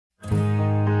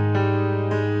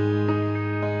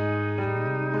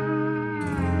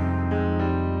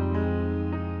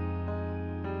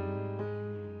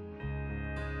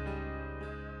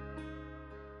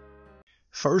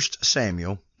1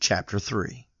 Samuel chapter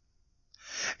 3.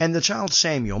 And the child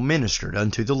Samuel ministered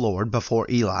unto the Lord before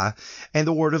Eli, and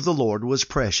the word of the Lord was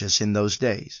precious in those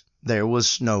days. There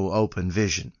was no open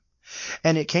vision.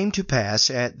 And it came to pass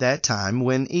at that time,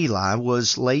 when Eli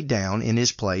was laid down in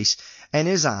his place, and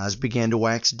his eyes began to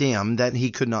wax dim, that he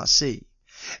could not see,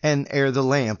 and ere the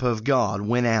lamp of God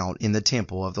went out in the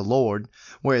temple of the Lord,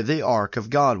 where the ark of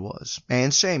God was,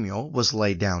 and Samuel was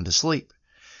laid down to sleep,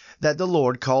 that the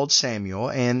Lord called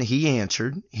Samuel, and he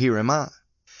answered, Here am I.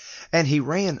 And he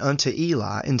ran unto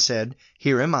Eli, and said,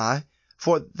 Here am I,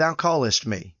 for thou callest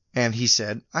me. And he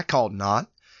said, I called not.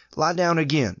 Lie down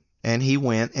again. And he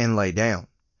went and lay down.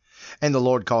 And the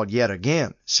Lord called yet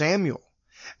again, Samuel.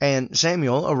 And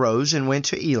Samuel arose and went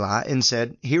to Eli, and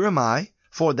said, Here am I,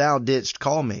 for thou didst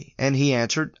call me. And he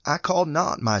answered, I called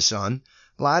not, my son.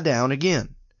 Lie down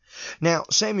again. Now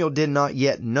Samuel did not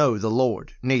yet know the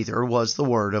Lord, neither was the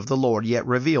word of the Lord yet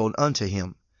revealed unto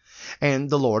him. And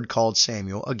the Lord called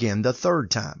Samuel again the third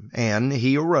time. And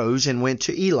he arose and went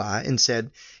to Eli, and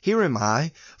said, Here am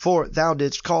I, for thou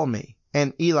didst call me.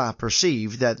 And Eli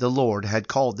perceived that the Lord had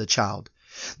called the child.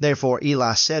 Therefore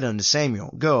Eli said unto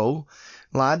Samuel, Go,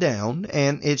 lie down,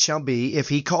 and it shall be, if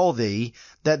he call thee,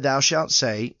 that thou shalt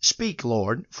say, Speak,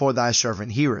 Lord, for thy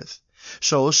servant heareth.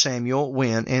 So Samuel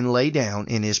went and lay down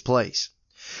in his place.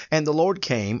 And the Lord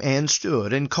came and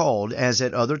stood and called, as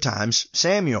at other times,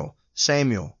 Samuel,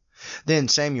 Samuel. Then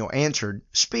Samuel answered,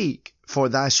 Speak, for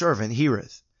thy servant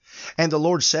heareth. And the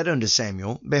Lord said unto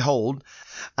Samuel, Behold,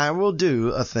 I will do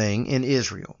a thing in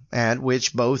Israel, at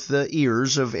which both the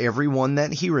ears of every one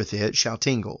that heareth it shall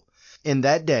tingle. In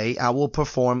that day I will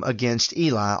perform against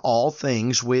Eli all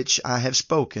things which I have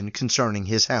spoken concerning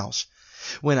his house.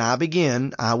 When I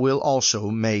begin, I will also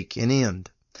make an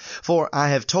end. For I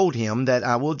have told him that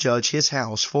I will judge his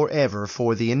house forever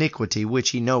for the iniquity which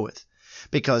he knoweth,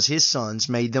 because his sons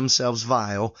made themselves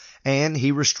vile, and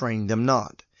he restrained them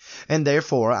not. And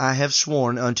therefore I have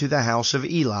sworn unto the house of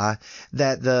Eli,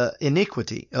 that the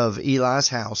iniquity of Eli's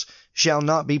house shall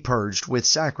not be purged with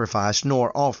sacrifice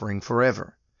nor offering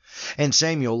forever. And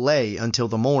Samuel lay until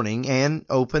the morning, and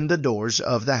opened the doors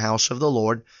of the house of the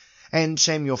Lord. And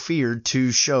Samuel feared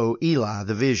to show Eli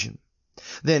the vision.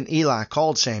 Then Eli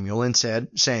called Samuel, and said,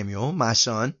 Samuel, my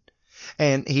son.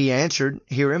 And he answered,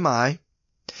 Here am I.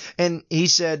 And he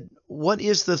said, What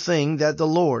is the thing that the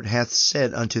Lord hath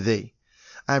said unto thee?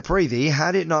 I pray thee,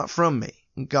 hide it not from me.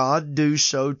 God do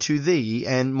so to thee,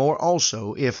 and more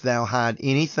also, if thou hide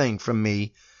anything from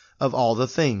me of all the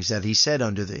things that he said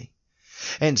unto thee.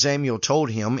 And Samuel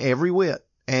told him every whit,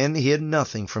 and hid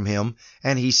nothing from him.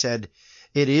 And he said,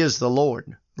 It is the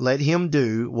Lord. Let him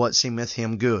do what seemeth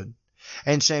him good.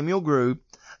 And Samuel grew,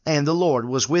 and the Lord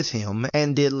was with him,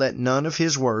 and did let none of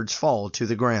his words fall to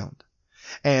the ground.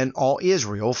 And all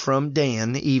Israel from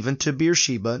Dan even to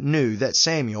Beersheba knew that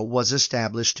Samuel was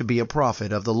established to be a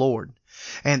prophet of the Lord.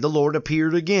 And the Lord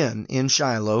appeared again in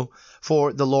Shiloh,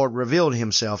 for the Lord revealed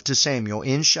himself to Samuel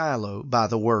in Shiloh by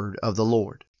the word of the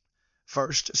Lord.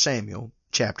 1 Samuel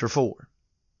chapter 4.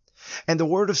 And the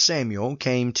word of Samuel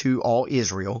came to all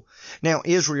Israel. Now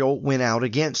Israel went out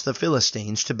against the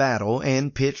Philistines to battle,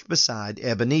 and pitched beside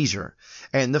Ebenezer,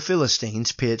 and the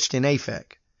Philistines pitched in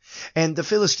Aphek. And the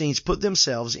Philistines put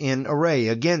themselves in array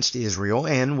against Israel,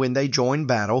 and when they joined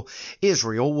battle,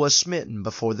 Israel was smitten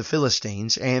before the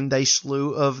Philistines, and they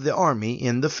slew of the army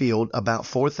in the field about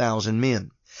 4,000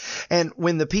 men. And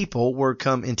when the people were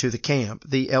come into the camp,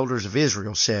 the elders of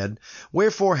Israel said,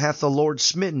 Wherefore hath the Lord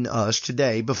smitten us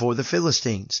today before the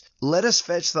Philistines? Let us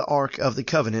fetch the ark of the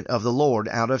covenant of the Lord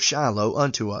out of Shiloh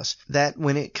unto us, that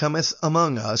when it cometh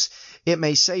among us, it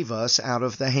may save us out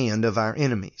of the hand of our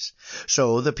enemies.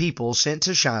 So the people sent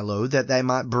to Shiloh, that they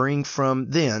might bring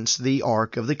from thence the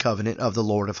ark of the covenant of the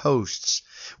Lord of hosts,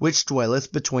 which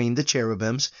dwelleth between the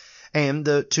cherubims. And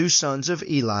the two sons of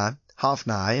Eli,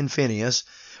 Hophni and Phinehas,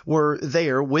 were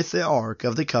there with the ark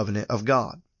of the covenant of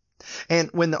God. And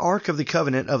when the ark of the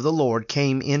covenant of the Lord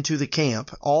came into the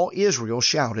camp, all Israel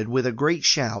shouted with a great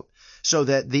shout, so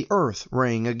that the earth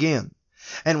rang again.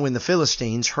 And when the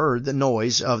Philistines heard the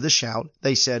noise of the shout,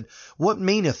 they said, What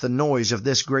meaneth the noise of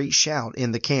this great shout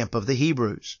in the camp of the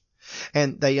Hebrews?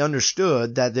 And they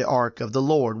understood that the ark of the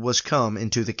Lord was come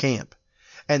into the camp.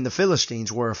 And the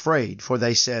Philistines were afraid, for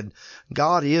they said,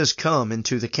 God is come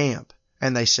into the camp.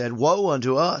 And they said, Woe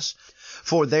unto us!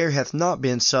 For there hath not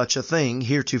been such a thing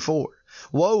heretofore.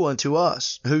 Woe unto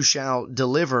us! Who shall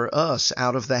deliver us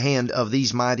out of the hand of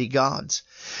these mighty gods?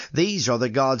 These are the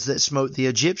gods that smote the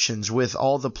Egyptians with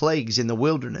all the plagues in the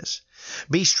wilderness.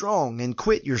 Be strong, and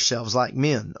quit yourselves like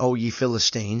men, O ye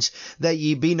Philistines, that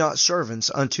ye be not servants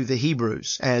unto the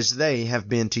Hebrews, as they have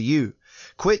been to you.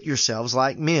 Quit yourselves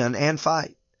like men and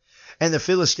fight. And the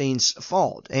Philistines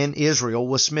fought, and Israel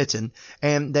was smitten,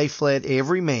 and they fled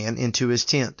every man into his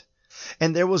tent.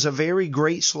 And there was a very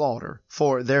great slaughter,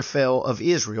 for there fell of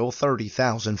Israel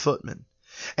 30,000 footmen.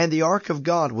 And the ark of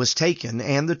God was taken,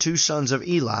 and the two sons of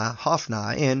Eli,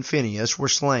 Hophni and Phinehas, were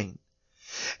slain.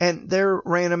 And there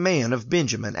ran a man of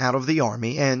Benjamin out of the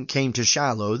army, and came to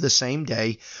Shiloh the same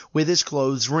day, with his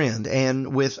clothes rend,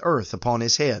 and with earth upon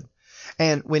his head.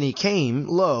 And when he came,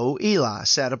 lo, Eli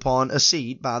sat upon a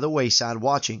seat by the wayside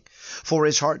watching, for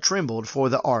his heart trembled for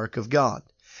the ark of God.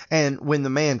 And when the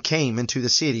man came into the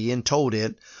city and told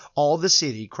it, all the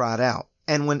city cried out.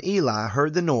 And when Eli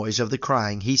heard the noise of the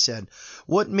crying, he said,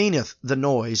 What meaneth the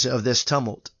noise of this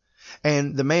tumult?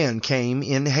 And the man came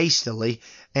in hastily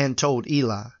and told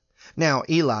Eli. Now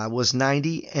Eli was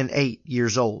 98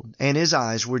 years old, and his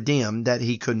eyes were dim that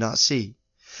he could not see.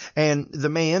 And the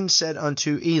man said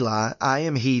unto Eli, I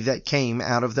am he that came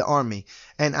out of the army,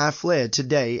 and I fled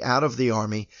today out of the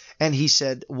army. And he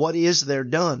said, What is there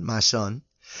done, my son?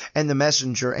 And the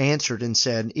messenger answered and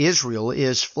said, Israel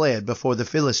is fled before the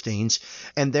Philistines,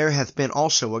 and there hath been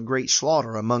also a great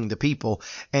slaughter among the people,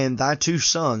 and thy two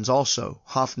sons also,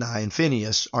 Hophni and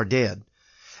Phinehas, are dead,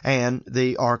 and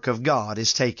the ark of God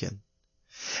is taken.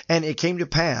 And it came to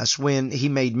pass, when he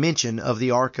made mention of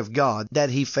the ark of God, that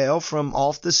he fell from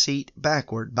off the seat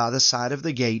backward by the side of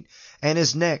the gate, and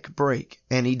his neck brake,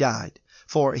 and he died.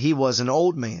 For he was an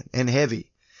old man and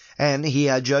heavy, and he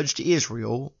had judged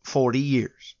Israel 40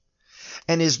 years.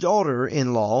 And his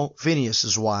daughter-in-law,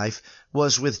 Phinehas's wife,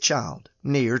 was with child,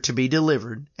 near to be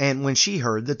delivered. And when she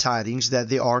heard the tidings that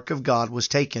the ark of God was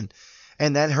taken,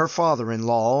 and that her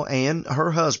father-in-law and her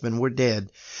husband were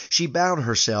dead, she bowed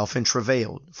herself and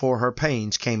travailed, for her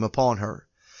pains came upon her.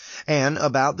 And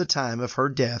about the time of her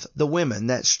death, the women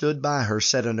that stood by her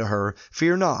said unto her,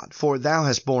 Fear not, for thou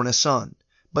hast borne a son.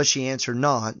 But she answered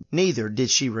not, neither did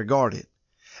she regard it.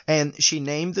 And she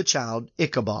named the child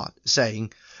Ichabod,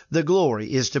 saying, The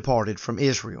glory is departed from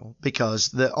Israel, because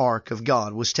the ark of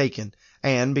God was taken,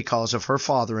 and because of her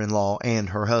father-in-law and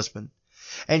her husband.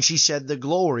 And she said, The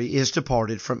glory is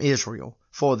departed from Israel,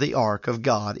 for the ark of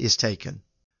God is taken.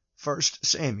 1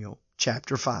 Samuel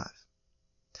chapter 5.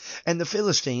 And the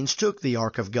Philistines took the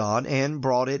ark of God, and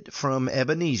brought it from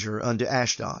Ebenezer unto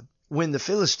Ashdod. When the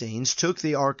Philistines took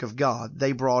the ark of God,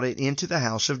 they brought it into the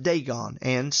house of Dagon,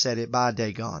 and set it by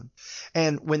Dagon.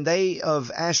 And when they of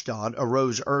Ashdod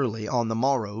arose early on the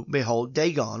morrow, behold,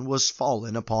 Dagon was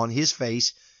fallen upon his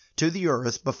face to the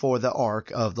earth before the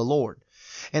ark of the Lord.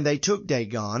 And they took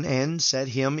Dagon, and set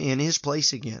him in his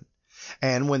place again.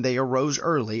 And when they arose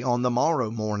early on the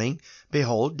morrow morning,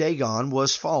 behold, Dagon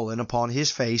was fallen upon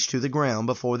his face to the ground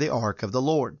before the ark of the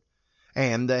Lord.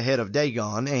 And the head of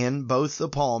Dagon and both the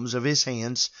palms of his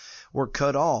hands were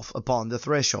cut off upon the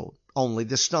threshold. Only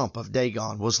the stump of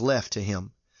Dagon was left to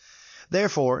him.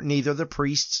 Therefore neither the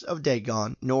priests of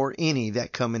Dagon, nor any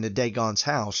that come into Dagon's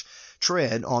house,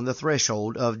 tread on the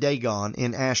threshold of Dagon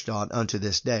in Ashdod unto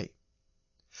this day.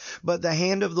 But the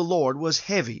hand of the Lord was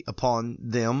heavy upon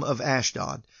them of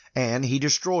Ashdod, and he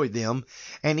destroyed them,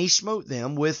 and he smote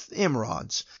them with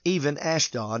emerods, even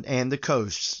Ashdod and the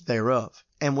coasts thereof.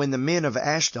 And when the men of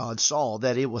Ashdod saw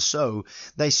that it was so,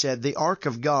 they said, The ark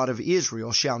of God of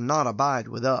Israel shall not abide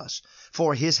with us,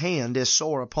 for his hand is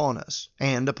sore upon us,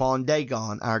 and upon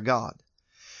Dagon our God.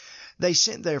 They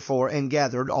sent therefore and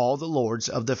gathered all the lords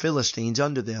of the Philistines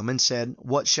unto them, and said,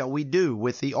 What shall we do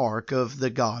with the ark of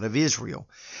the God of Israel?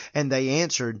 And they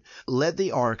answered, Let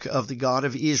the ark of the God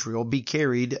of Israel be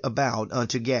carried about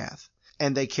unto Gath.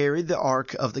 And they carried the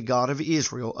ark of the God of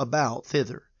Israel about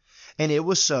thither. And it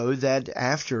was so that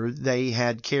after they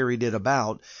had carried it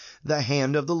about, the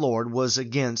hand of the Lord was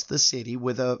against the city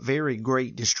with a very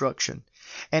great destruction.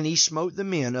 And he smote the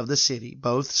men of the city,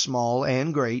 both small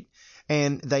and great,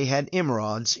 and they had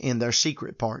emerods in their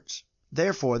secret parts.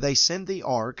 Therefore they sent the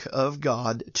ark of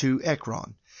God to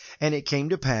Ekron. And it came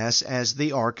to pass, as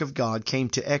the ark of God came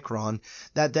to Ekron,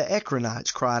 that the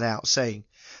Ekronites cried out, saying,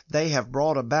 They have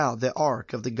brought about the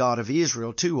ark of the God of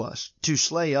Israel to us, to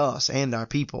slay us and our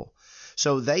people.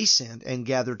 So they sent and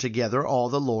gathered together all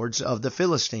the lords of the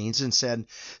Philistines, and said,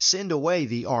 Send away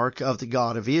the ark of the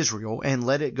God of Israel, and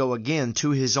let it go again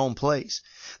to his own place,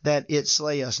 that it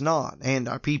slay us not and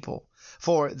our people.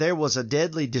 For there was a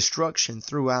deadly destruction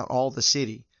throughout all the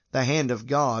city. The hand of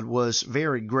God was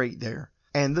very great there.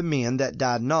 And the men that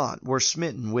died not were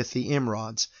smitten with the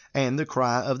emerods, and the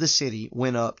cry of the city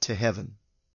went up to heaven.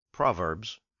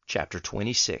 Proverbs chapter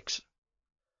 26.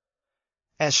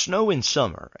 As snow in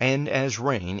summer, and as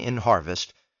rain in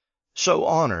harvest, so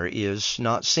honor is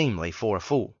not seemly for a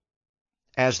fool.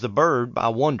 As the bird by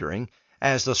wandering,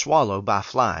 As the swallow by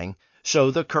flying, so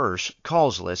the curse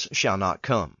causeless shall not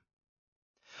come.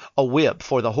 A whip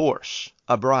for the horse,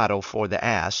 a bridle for the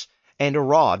ass, and a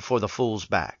rod for the fool's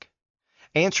back.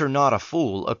 Answer not a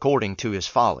fool according to his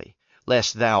folly,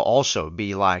 lest thou also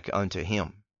be like unto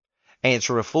him.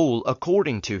 Answer a fool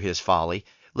according to his folly,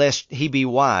 lest he be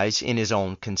wise in his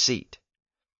own conceit.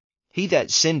 He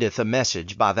that sendeth a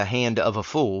message by the hand of a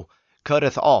fool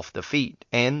cutteth off the feet,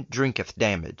 and drinketh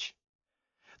damage.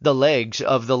 The legs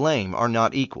of the lame are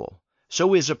not equal,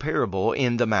 so is a parable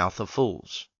in the mouth of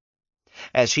fools.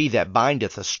 As he that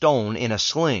bindeth a stone in a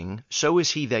sling, so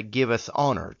is he that giveth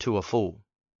honor to a fool.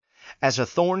 As a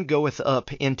thorn goeth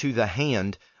up into the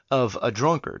hand of a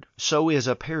drunkard, so is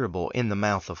a parable in the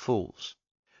mouth of fools.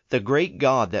 The great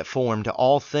God that formed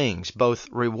all things both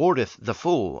rewardeth the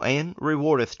fool, and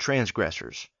rewardeth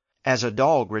transgressors. As a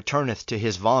dog returneth to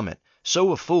his vomit,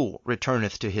 so a fool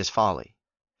returneth to his folly.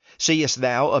 Seest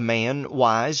thou a man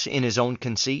wise in his own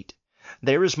conceit?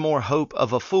 There is more hope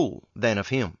of a fool than of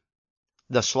him.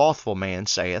 The slothful man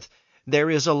saith, There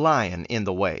is a lion in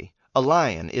the way, a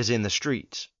lion is in the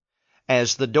streets.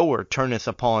 As the door turneth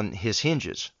upon his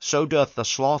hinges, so doth the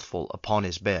slothful upon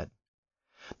his bed.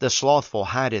 The slothful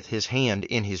hideth his hand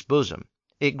in his bosom,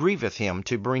 it grieveth him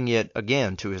to bring it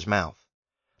again to his mouth.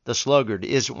 The sluggard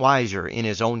is wiser in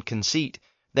his own conceit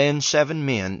than 7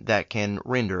 men that can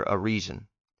render a reason.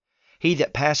 He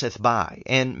that passeth by,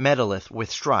 and meddleth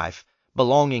with strife,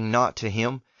 belonging not to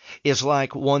him, is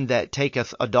like one that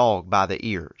taketh a dog by the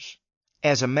ears.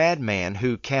 As a madman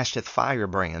who casteth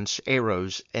firebrands,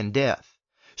 arrows, and death,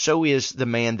 so is the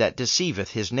man that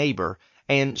deceiveth his neighbor,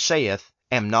 and saith,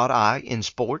 Am not I in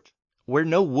sport? Where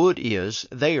no wood is,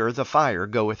 there the fire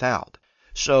goeth out.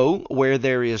 So, where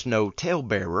there is no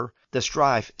talebearer, the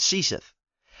strife ceaseth.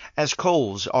 As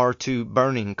coals are to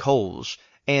burning coals,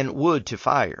 and wood to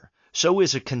fire, so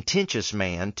is a contentious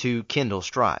man to kindle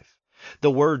strife.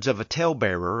 The words of a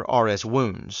talebearer are as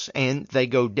wounds, and they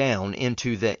go down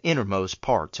into the innermost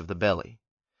parts of the belly.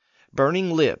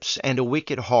 Burning lips and a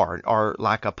wicked heart are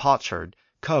like a potsherd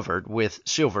covered with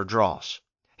silver dross.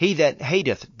 He that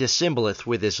hateth dissembleth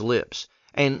with his lips,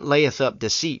 and layeth up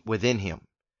deceit within him.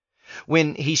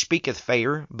 When he speaketh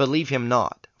fair, believe him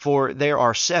not, for there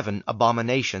are 7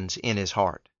 abominations in his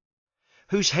heart.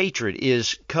 Whose hatred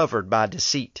is covered by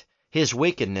deceit, his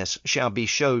wickedness shall be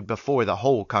showed before the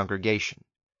whole congregation.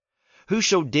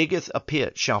 Whoso diggeth a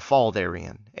pit shall fall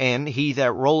therein, and he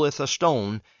that rolleth a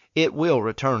stone, it will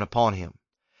return upon him.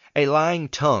 A lying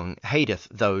tongue hateth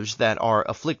those that are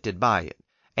afflicted by it,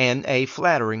 and a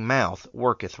flattering mouth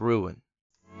worketh ruin.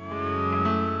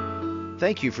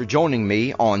 Thank you for joining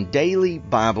me on Daily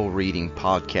Bible Reading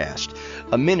Podcast,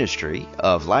 a ministry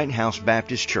of Lighthouse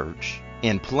Baptist Church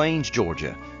in Plains,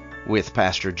 Georgia, with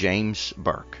Pastor James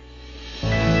Burke.